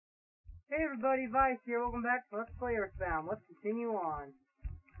Hey everybody, Vice here, welcome back to Let's Play Earthbound. Let's continue on.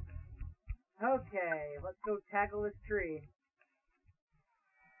 Okay, let's go tackle this tree.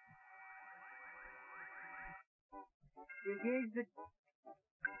 Engage the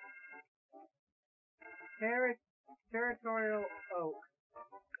territorial oak.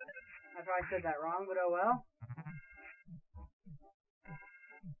 I probably said that wrong, but oh well.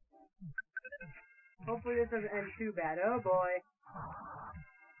 Hopefully this doesn't end too bad. Oh boy.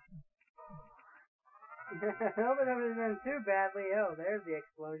 Hope it doesn't end too badly. Oh, there's the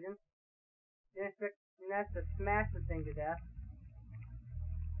explosion. Didn't expect Ness to smash the thing to death.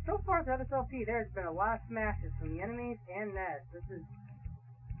 So far throughout this LP, there's been a lot of smashes from the enemies and Ness. This is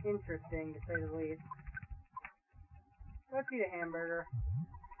interesting, to say the least. Let's eat a hamburger.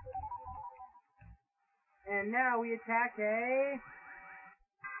 And now we attack a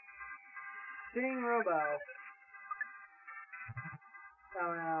spinning robo.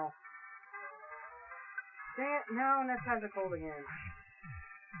 Oh no. Dang it, no, Ness has a cold again.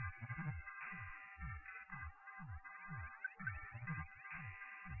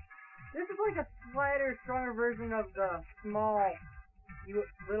 This is like a slighter, stronger version of the small,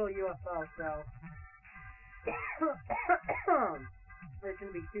 little UFO, so... It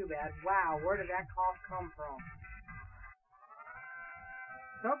shouldn't be too bad. Wow, where did that cough come from?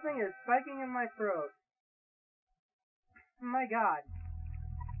 Something is spiking in my throat. Oh my god.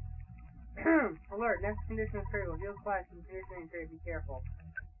 Alert, next condition is critical. Heal splash from conditioning trade, be careful.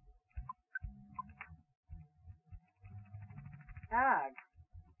 Ag.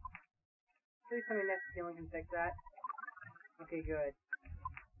 Please tell me next healing can fix that. Okay, good.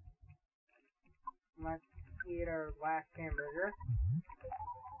 Let's eat our last hamburger.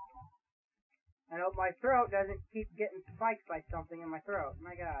 I hope my throat doesn't keep getting spiked by something in my throat.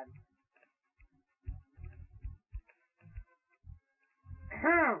 My god.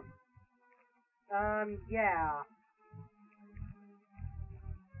 Yeah.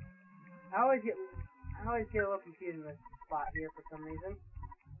 I always get a little confused in this spot here for some reason.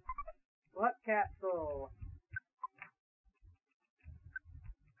 Blood capsule.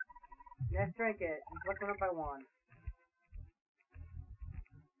 Let's drink it. Let's one up by one.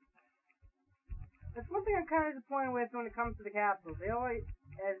 That's one thing I'm kind of disappointed with when it comes to the capsules. They always,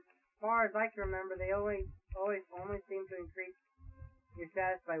 as far as I can remember, they always only seem to increase your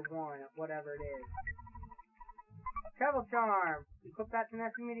status by one, whatever it is. Travel charm. Equip that to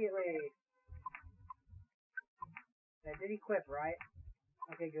Ness immediately. That did equip, right?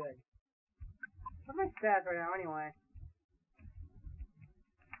 Okay, good. What's my stats right now, anyway?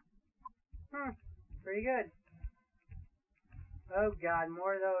 Pretty good. Oh god,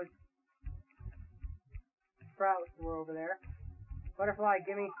 more of those sprouts were over there. Butterfly,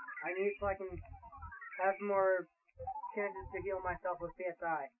 gimme. I need it so I can have more chances to heal myself with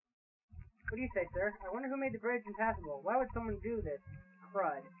PSI. What do you say, sir? I wonder who made the bridge impassable. Why would someone do this?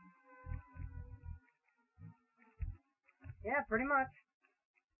 Crud. Yeah, pretty much.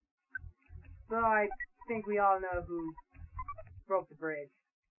 So I think we all know who broke the bridge.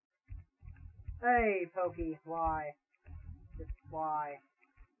 Hey, Pokey, why? Just why?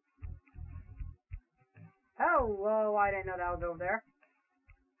 Hello, I didn't know that was over there.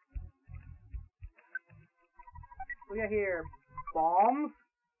 We got here bombs.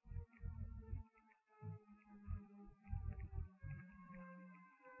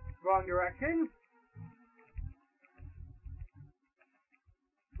 Wrong direction.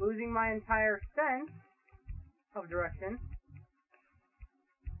 Losing my entire sense of direction.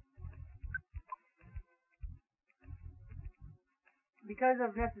 Because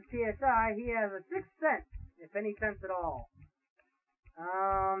of Ness's PSI, he has a sixth sense, if any sense at all.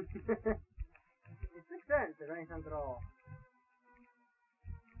 A sixth sense, if any sense at all.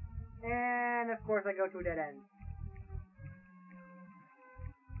 And, of course, I go to a dead end.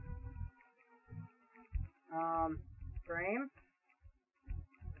 Frame?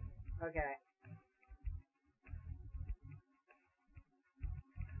 Okay.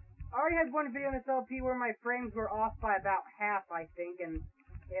 I already had one video in this LP where my frames were off by about half, I think, and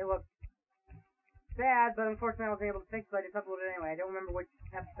it looked bad, but unfortunately I wasn't able to fix it, so I just uploaded it anyway. I don't remember which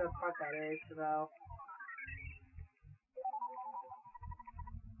episode part that is, so...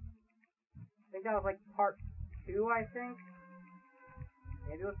 I think that was like part 2, I think?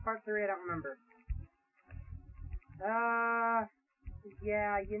 Maybe it was part 3, I don't remember.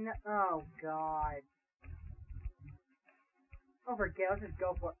 Yeah, you know... Oh, God. Oh, forget it, let's just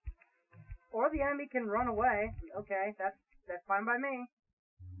go for it. Or the enemy can run away. Okay, that's fine by me.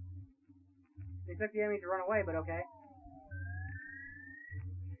 They expect the enemy to run away, but okay.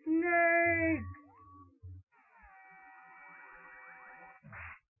 Snake!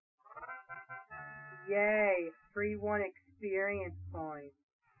 Yay! Free 1 experience point.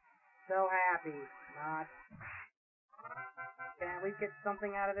 So happy. Not. Can I at least get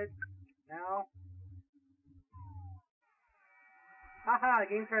something out of it? No? Haha, the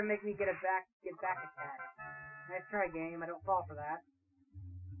game's trying to make me get back attack. Nice try, game. I don't fall for that.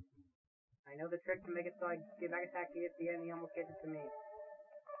 I know the trick to make it so I get back attack if the enemy almost gets it to me.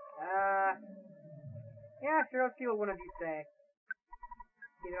 Yeah, sure, let's see what one of you say.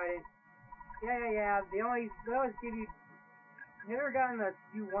 You know, I didn't... Yeah. They always give you... Have you ever gotten the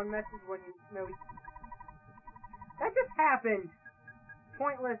U1 message when you know... That just happened!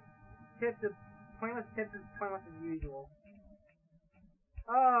 Pointless tips as pointless as usual.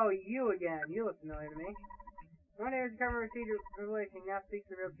 Oh, you again. You look familiar to me. One day, discover received revelation, now speaks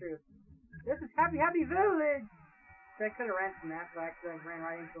the real truth. This is Happy Village! So I could have ran from that, but I accidentally ran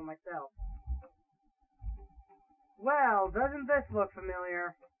right into it myself. Well, doesn't this look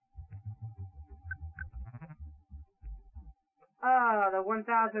familiar? Oh, the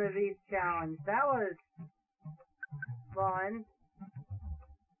 1000 of these challenge. That was fun.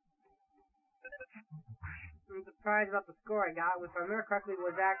 I'm surprised about the score I got, which if I remember correctly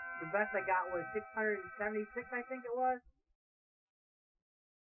was the best I got was 676, I think it was.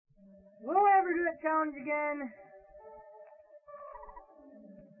 Will I ever do that challenge again?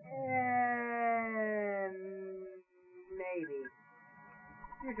 Maybe.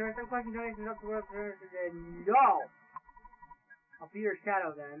 Your choice. I'm collecting donations up to the world. No! I'll be your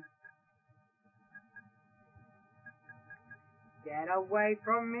shadow then. Get away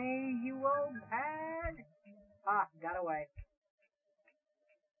from me, you old hag! Ah, got away.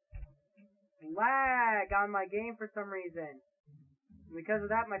 Lag on my game for some reason. Because of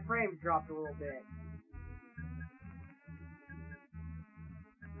that, my frames dropped a little bit.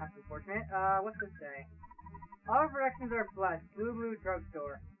 That's unfortunate. What's this say? All productions are blessed. Blue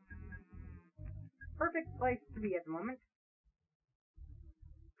drugstore. Perfect place to be at the moment.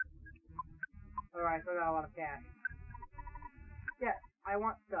 Alright, so I got a lot of cash. Yes, I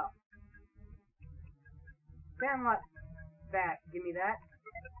want stuff. Sandlot back, give me that.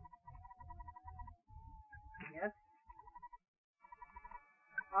 Yes.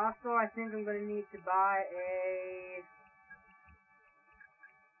 Also, I think I'm gonna need to buy a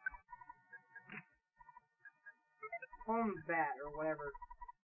home bat or whatever.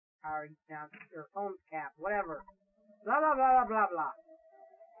 Or home cap, whatever. Blah blah blah blah blah blah.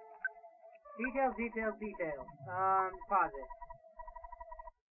 Details. Deposit.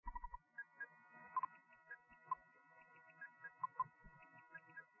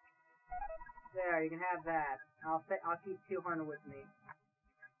 There, you can have that. I'll keep 200 with me.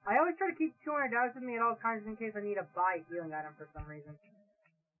 I always try to keep $200 with me at all times in case I need to buy a healing item for some reason.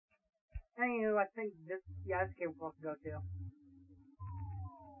 Anywho, I think this cave we're supposed to go to.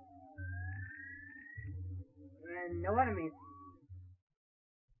 And no enemies.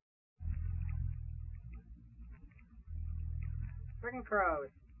 Freaking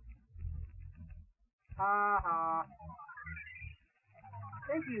crows. Ha ha.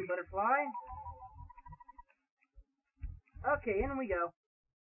 Thank you, butterfly. Okay, in we go.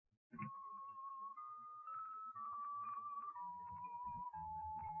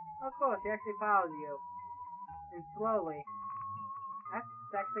 Oh, cool, she actually follows you. And slowly. That's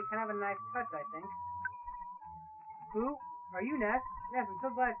actually kind of a nice touch, I think. Who? Are you Ness? Ness, I'm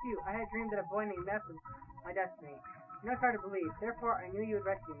so glad it's you. I had a dream that a boy named Ness was my destiny. You know, it's hard to believe. Therefore, I knew you would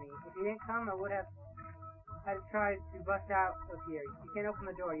rescue me. If you didn't come, I would have had to try to bust out of here. You can't open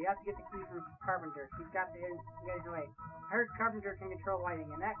the door. You have to get the key from Carpenter. He's got to get his way. I heard Carpenter can control lighting.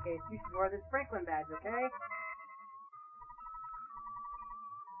 In that case, you should wear this Franklin badge, okay?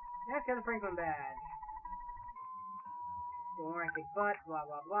 Let's get the Franklin badge. Boring, big butt, blah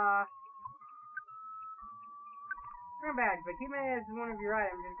blah blah. Franklin badge, but keep it as one of your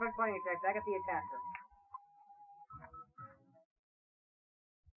items. In quick fighting attacks, I got the attacker.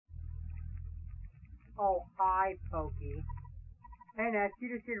 Oh, hi, Pokey. Hey, Ness,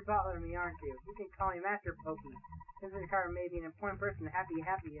 you're just here to bother me, aren't you? You can call me Master Pokey. Since the car may be an important person to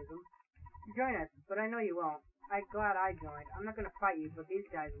happyism. You join us, but I know you won't. I'm glad I joined. I'm not gonna fight you, but these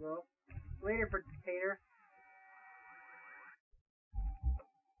guys will. Later, potato.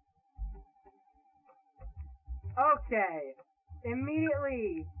 Okay.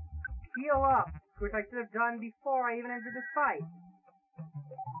 Immediately heal up, which I should have done before I even entered this fight.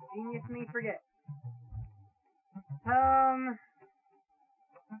 Genius me forget.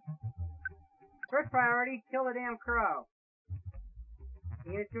 First priority, kill the damn crow.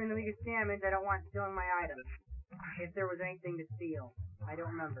 Even if it's doing the weakest damage, I don't want stealing my items. If there was anything to steal. I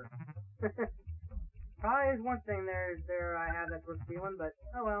don't remember. Probably is one thing there I have that's worth stealing, but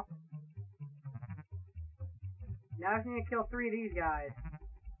oh well.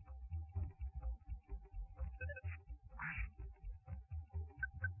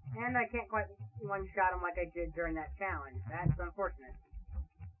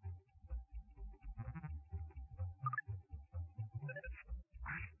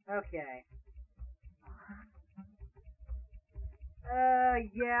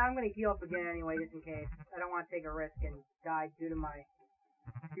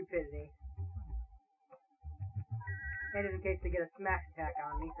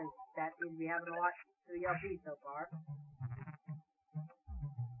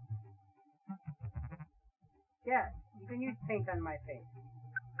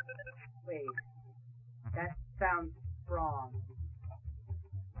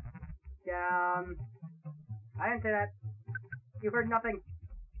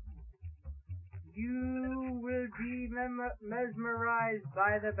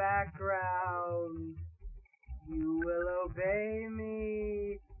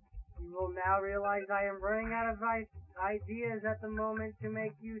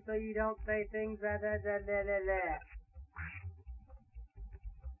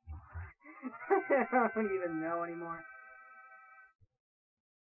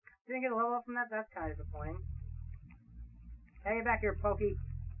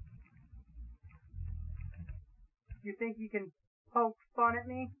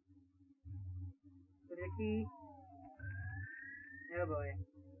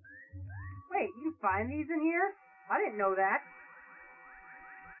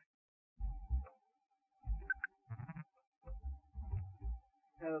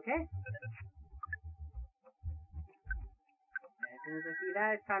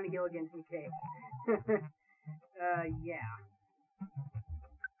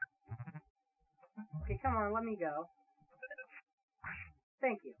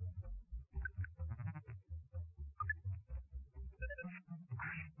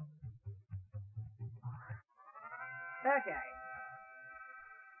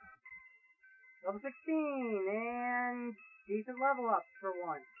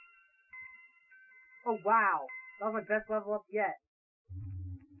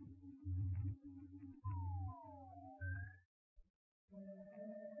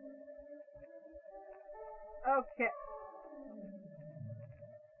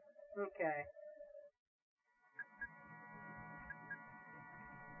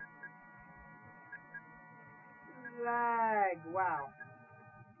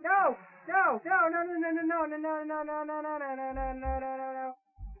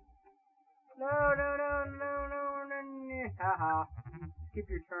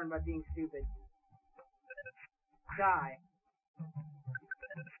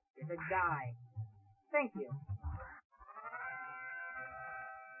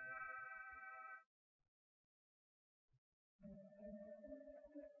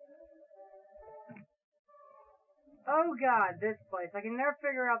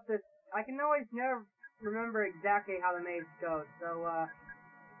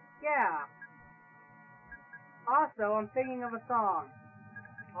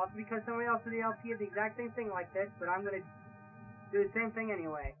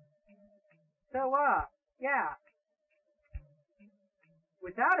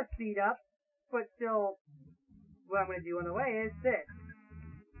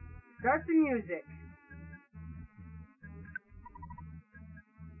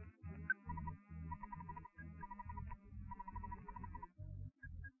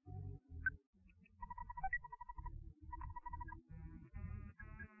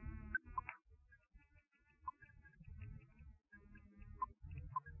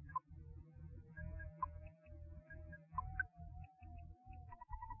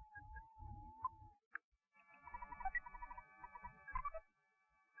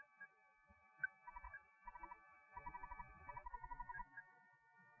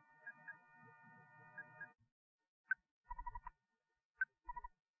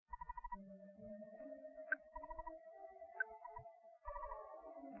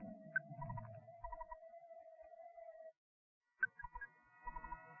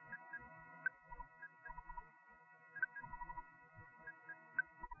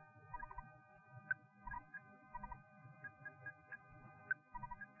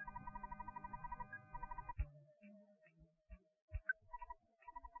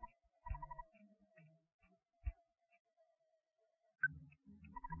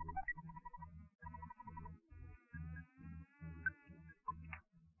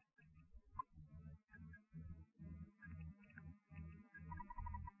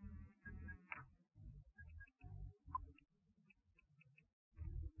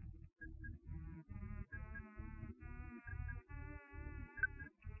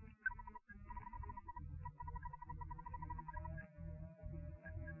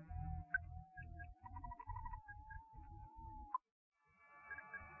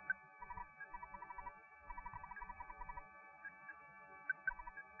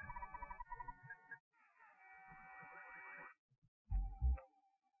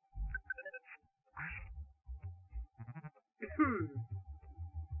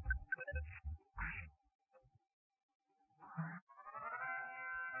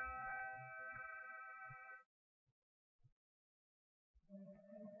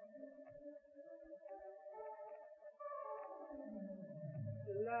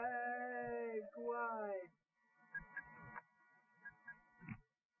 Leg, why?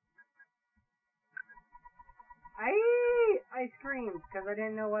 I screamed because I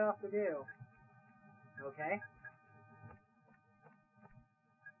didn't know what else to do. Okay.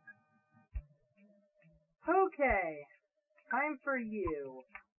 Okay. Time for you.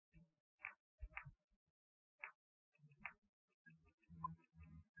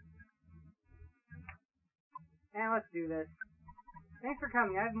 And let's do this. Thanks for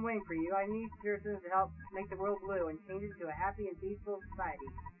coming. I've been waiting for you. I need your assistance to help make the world blue and change it to a happy and peaceful society.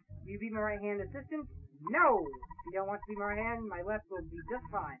 Will you be my right-hand assistant? No! If you don't want to be my right hand, my left will be just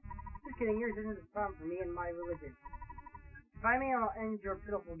fine. Just kidding, your assistance is a problem for me and my religion. Find me and I'll end your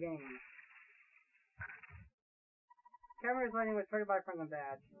pitiful game. Camera's lighting was started by Franklin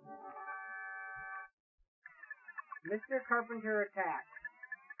badge. Mr. Carpenter attack.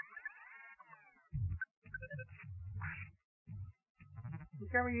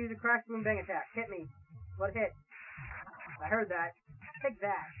 Discover use a crash boom bang attack. Hit me. What hit? I heard that. Take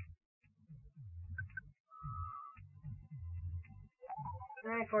that.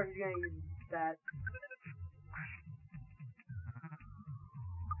 And of course he's gonna use that.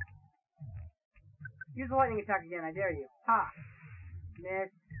 Use the lightning attack again, I dare you. Ha! Miss.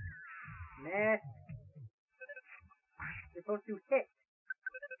 Miss. You're supposed to hit.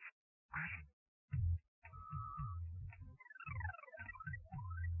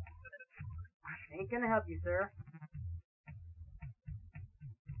 Ain't gonna help you, sir.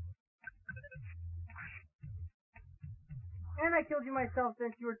 And I killed you myself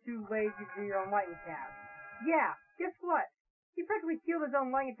since you were too lazy to do your own lightning attack. Yeah, guess what? He practically killed his own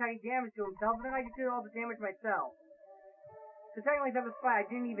lightning attack damage to himself, and then I just did all the damage myself. So technically that was fine. I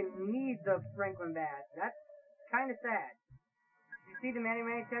didn't even need the Franklin badge. That's kinda sad. You see the Manny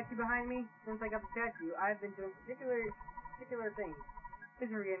statue behind me? Since I got the statue, I've been doing particular things.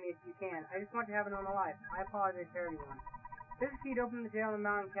 Please forgive me if you can. I just want to have a normal life. I apologize to everyone. There's a key to open the jail in the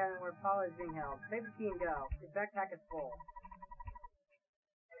mountain cabin where Paula is being held. Take the key and go. His backpack is full.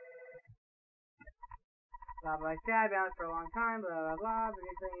 Blah blah. Sad, bounced for a long time. Blah blah blah. But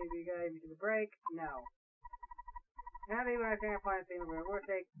you're saying you guys took a break? No. Now maybe when I think I find a thing we're worth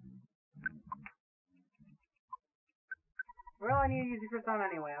it. Well, I need to use the Twoson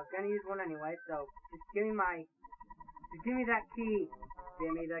anyway. I was gonna use one anyway, so just give me that key.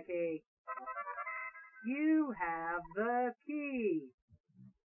 Give me the key. You have the key.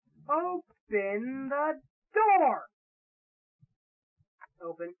 Open the door.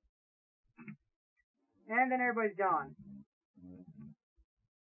 Open. And then everybody's gone.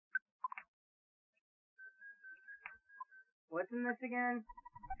 What's in this again?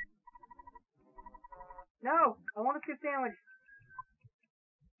 No! I want a skip sandwich.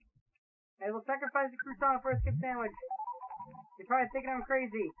 I will sacrifice the croissant for a skip sandwich. You're probably thinking I'm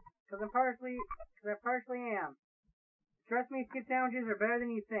crazy, because I partially am. Trust me, skip sandwiches are better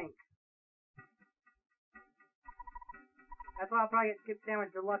than you think. That's why I'll probably get skip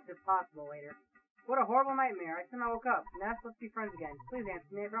sandwich deluxe if possible later. What a horrible nightmare. I somehow woke up. Ness, let's be friends again. Please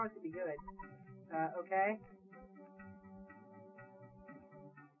answer me. I promise to be good. Okay.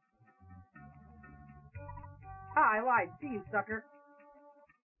 Ha, I lied. See you, sucker.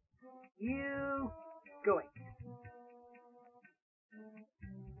 You... Going.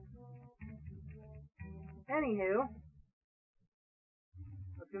 Anywho,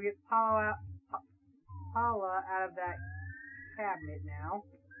 let's go get Paula out of that cabinet now.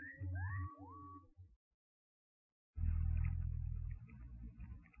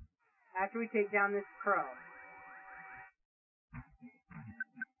 After we take down this crow.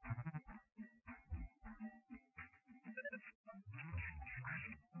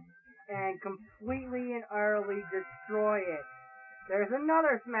 And completely and utterly destroy it. There's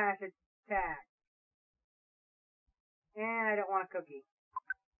another smash attack. And I don't want a cookie.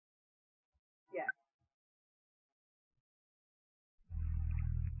 Yes.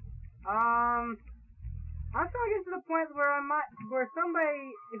 I'm starting to get to the point where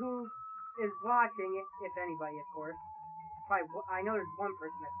somebody who is watching, if anybody, of course. Probably, I know there's one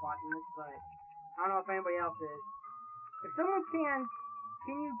person that's watching this, but I don't know if anybody else is. If someone can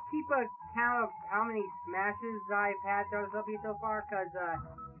you keep a count of how many smashes I've had thrown this up here so far? Cause,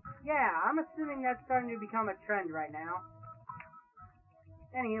 yeah, I'm assuming that's starting to become a trend right now.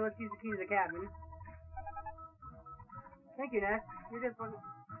 Anyway, let's use the key to the cabin. Thank you, Ness. You're just what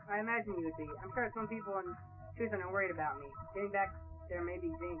I imagine you would be. I'm sure some people in Twoson are worried about me. Getting back there may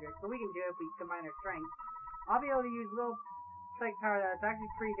be dangerous, but we can do it if we combine our strength. I'll be able to use a little psych power that's actually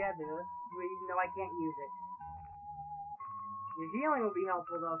pretty deadly, even though I can't use it. Your healing will be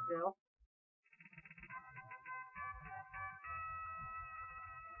helpful, though, still.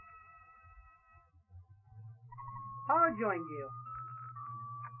 Paula joined you.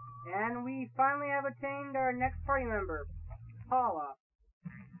 And we finally have attained our next party member, Paula.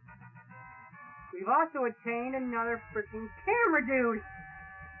 We've also attained another freaking camera dude!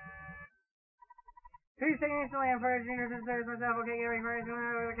 Please take an instantly and first senior sisters myself. Okay, get ready for it.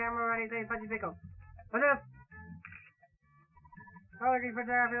 The camera ready. Say Fudgy Pickle. What's up? Oh, looking for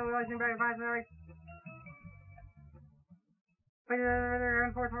I feel relation back to 5 sorry.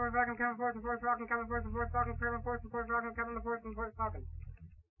 Enforce Falcon, come force, enforce Falcon, come force, enforce Falcon, come force, enforce Falcon, come force, enforce Falcon.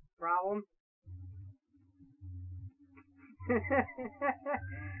 Problem?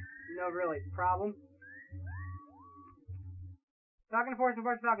 No, really. Problem? Falcon force,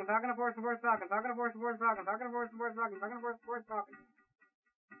 enforce Falcon, Falcon force, enforce Falcon, Falcon force, enforce Falcon, Falcon force, enforce Falcon, Falcon force, enforce Falcon.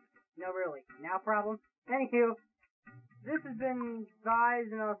 No, really. Now problem? Anywho, this has been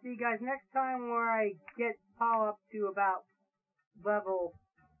Vise, and I'll see you guys next time where I get Paul up to about level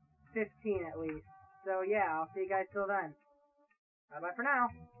 15 at least. So yeah, I'll see you guys till then. Bye bye for now.